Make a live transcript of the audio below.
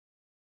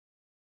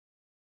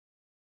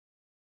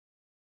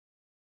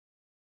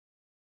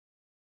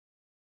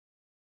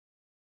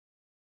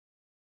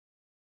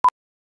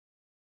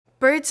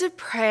Birds of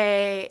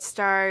Prey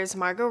stars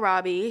Margot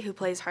Robbie, who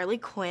plays Harley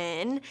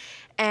Quinn,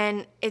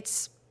 and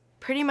it's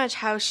pretty much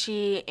how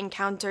she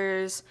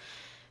encounters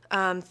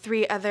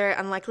 3 other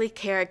unlikely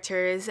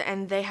characters,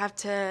 and they have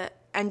to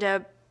end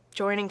up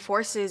joining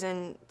forces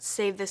and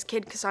save this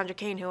kid, Cassandra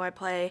Cain, who I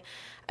play,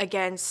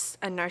 against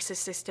a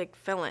narcissistic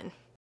villain.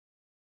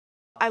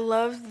 I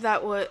loved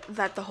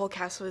that the whole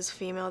cast was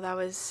female. That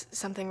was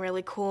something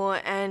really cool.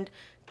 And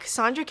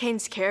Cassandra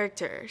Cain's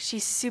character,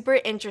 she's super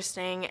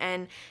interesting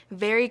and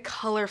very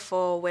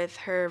colorful with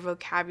her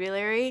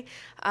vocabulary.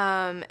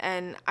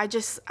 And I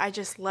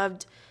just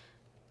loved,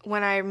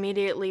 when I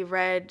immediately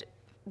read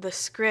the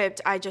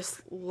script, I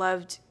just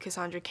loved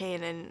Cassandra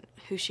Cain and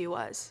who she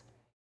was.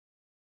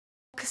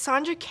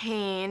 Cassandra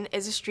Cain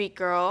is a street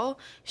girl.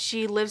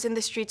 She lives in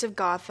the streets of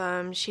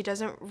Gotham. She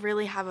doesn't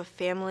really have a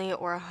family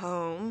or a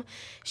home.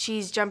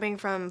 She's jumping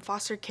from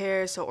foster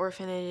care, so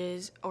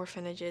orphanages,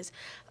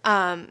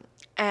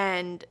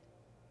 and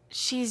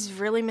she's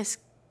really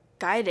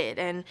misguided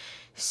and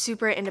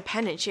super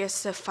independent. She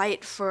has to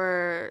fight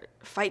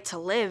to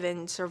live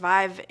and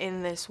survive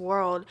in this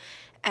world,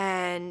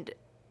 and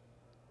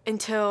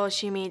until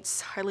she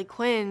meets Harley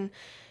Quinn,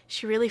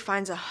 she really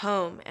finds a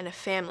home and a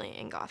family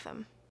in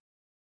Gotham.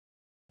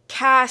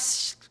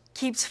 Cass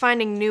keeps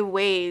finding new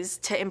ways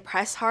to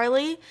impress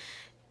Harley,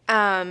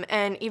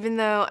 and even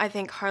though I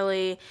think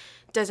Harley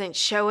doesn't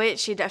show it,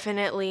 she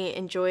definitely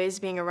enjoys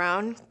being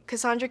around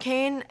Cassandra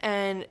Cain,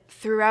 and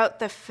throughout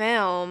the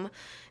film,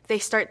 they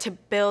start to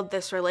build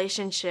this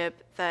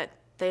relationship that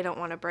they don't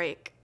want to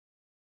break.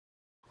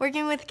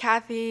 Working with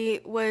Kathy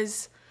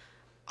was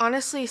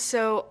honestly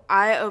so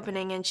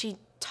eye-opening, and she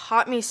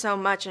taught me so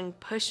much and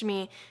pushed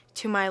me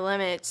to my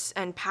limits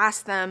and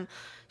past them.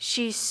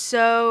 She's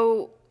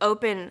so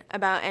open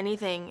about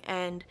anything,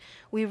 and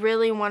we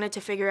really wanted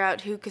to figure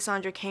out who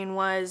Cassandra Cain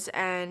was,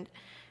 and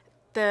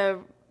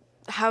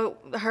how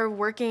her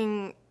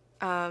working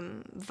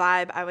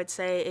vibe, I would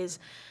say, is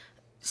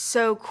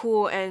so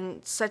cool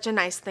and such a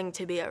nice thing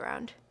to be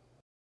around.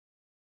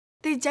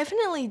 They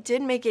definitely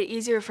did make it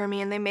easier for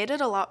me, and they made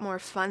it a lot more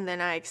fun than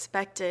I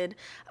expected.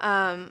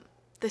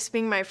 This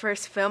being my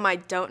first film, I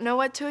don't know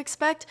what to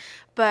expect,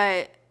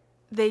 but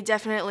they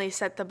definitely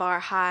set the bar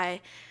high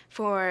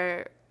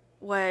for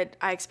what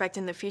I expect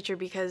in the future,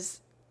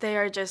 because they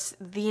are just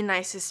the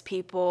nicest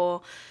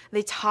people.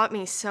 They taught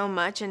me so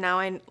much, and now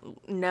I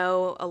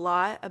know a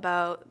lot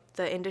about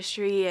the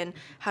industry and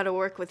how to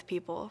work with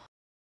people.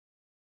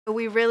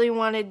 We really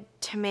wanted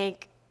to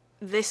make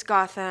this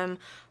Gotham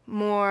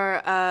more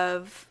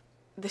of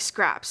the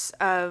scraps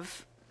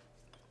of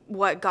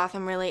what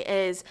Gotham really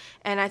is,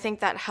 and I think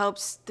that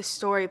helps the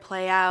story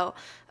play out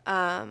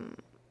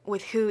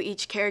with who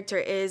each character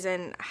is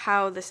and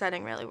how the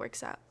setting really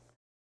works out.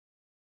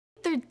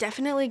 They're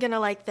definitely gonna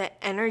like the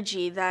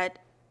energy that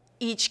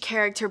each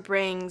character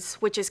brings,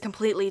 which is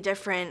completely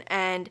different,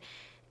 and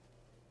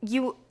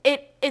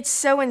it's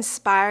so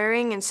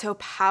inspiring and so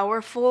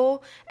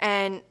powerful,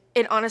 and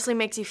it honestly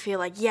makes you feel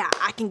like, yeah,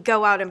 I can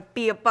go out and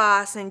be a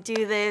boss and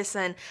do this,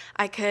 and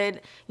I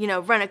could,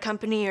 run a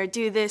company or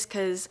do this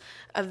because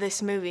of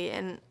this movie.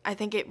 And I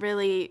think it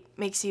really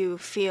makes you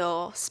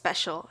feel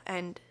special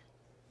and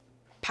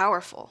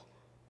powerful.